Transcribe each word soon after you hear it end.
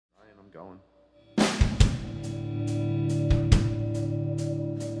going.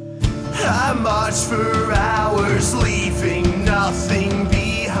 I marched for hours, leaving nothing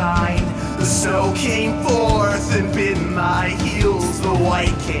behind. The snow came forth and bit my heels. The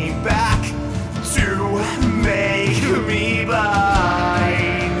white came back to make me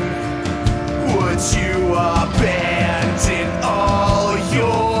blind. Would you abandon all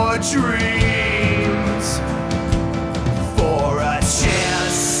your dreams for a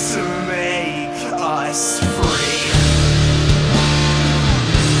chance to make us free?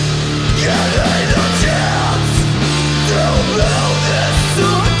 Getting a chance to build this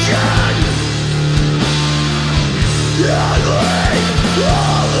again, and leave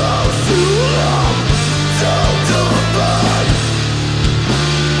all those who love to defend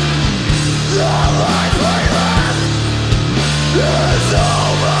the life we live is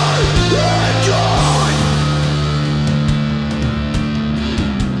over and gone.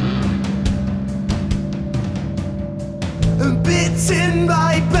 Bitten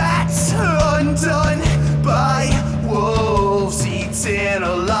by bats, undone by wolves, eaten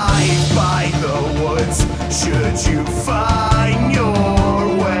alive by the woods. Should you find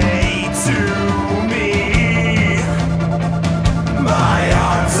your way to me, my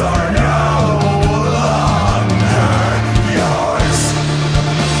arms are no longer yours.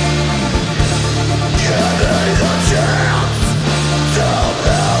 Give me the chance to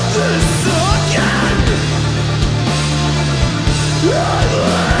build this again, and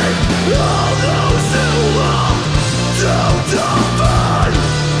leave all those who love to defend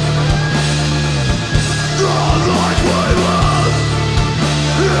the life we love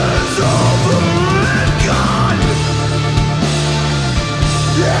is over and gone.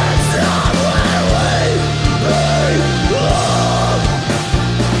 It's not where we belong.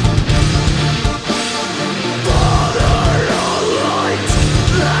 Father, a light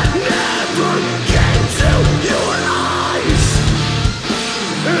that never came to your eyes,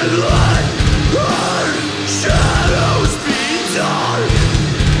 and let our shadows be dark.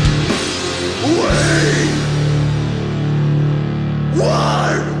 We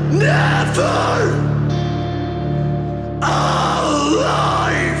were never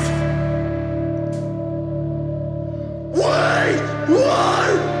alive. We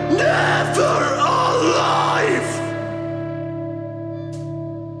were never alive.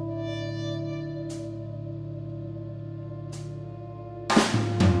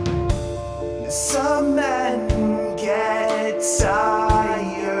 Some men get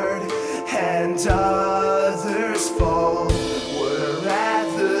tired and others fall. We're at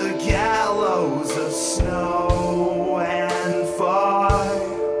the gallows of snow and fire.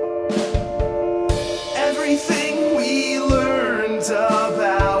 Everything we learned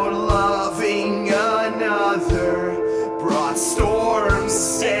about loving another brought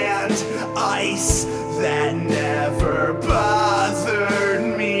storms and ice that never bothered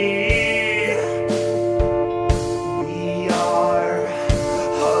me. We are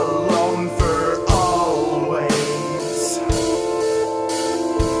alone for always.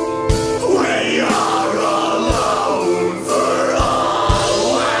 We are alone for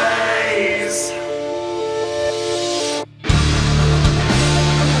always.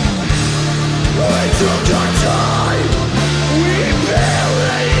 We took our time, we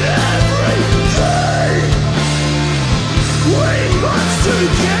buried everything. We marched to the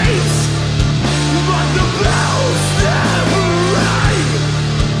gates, but the bells never rang.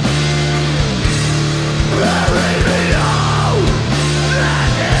 Bury me now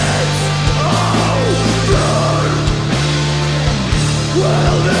that it's over.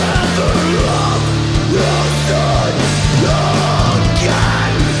 We'll never love the sun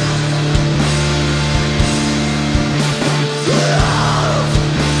again. Love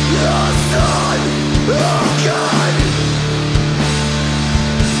the sun again.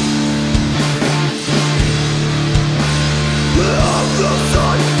 Love the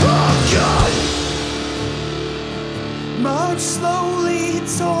sun again. March slowly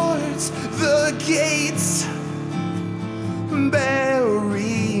towards the gates.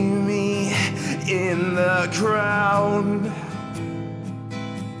 Bury me in the ground.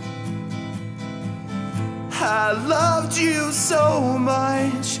 I loved you so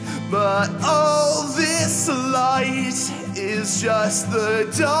much, but all this light is just the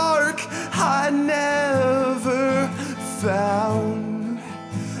dark I never found.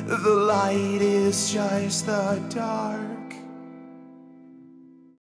 The light is just the dark